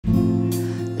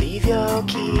your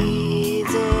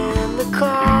keys in the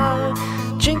car,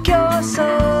 drink your soda,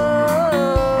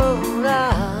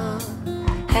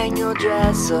 hang your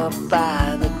dress up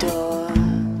by the door.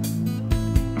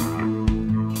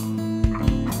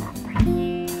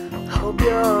 Hope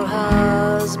your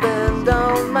husband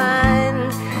don't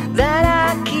mind that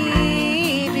I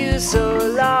keep you so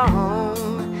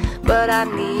long, but I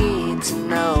need to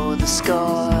know the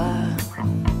score.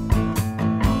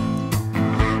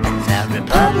 And that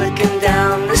Republican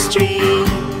down the street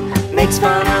makes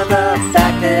fun of the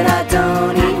fact that I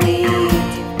don't eat meat,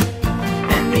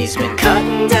 and he's been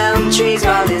cutting down trees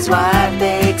while his wife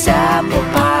bakes apple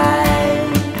pie.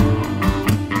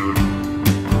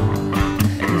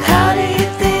 And how do you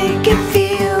think it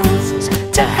feels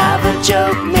to have a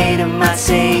joke made of my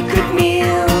sacred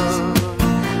meals?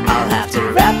 I'll have to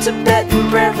wrap Tibetan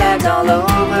prayer flags all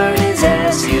over his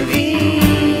SUV.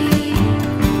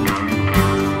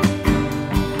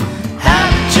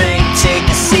 Have a drink, take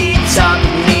a seat, talk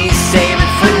with me, save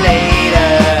it for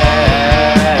later.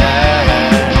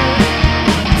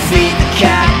 Feed the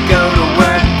cat, go to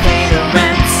work, pay the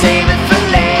rent, save it for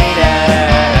later.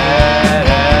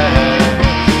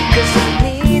 'Cause I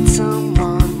need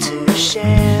someone to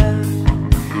share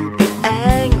the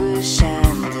anguish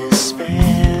and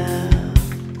despair.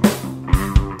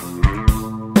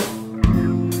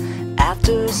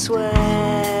 After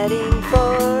sweating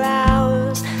for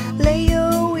hours, lay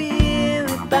your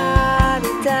weary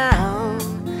body down,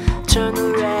 turn the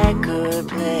record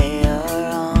player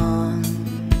on,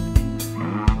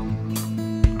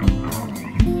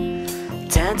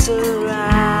 dance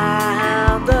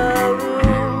around the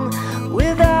room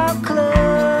with our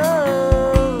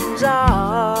clothes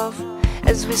off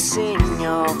as we sing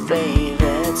your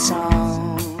favorite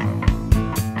song.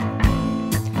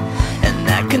 And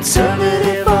that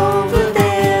conservative over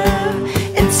there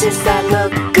insists I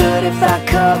look good if I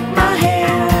cut my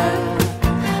hair,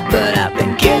 but I've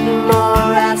been getting more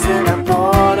ass than a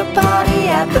porta potty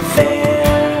at the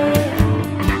fair.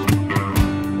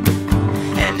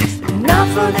 And if not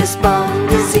for this bum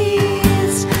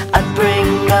disease, I'd bring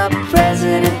a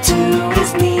president to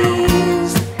his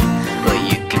knees. Well,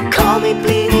 you can call me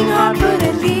bleeding heart, but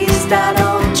at least I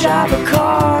don't drive a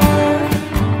car.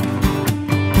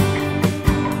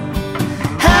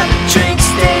 Have a drink,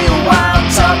 stay a while,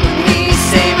 talk with me,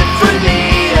 save it for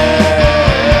later.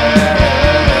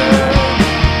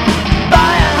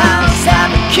 Buy a house,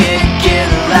 have a kid, get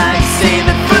a life, save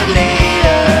it for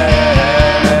later.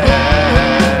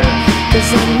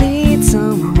 'Cause I need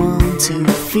someone to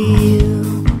feel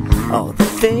all the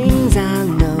things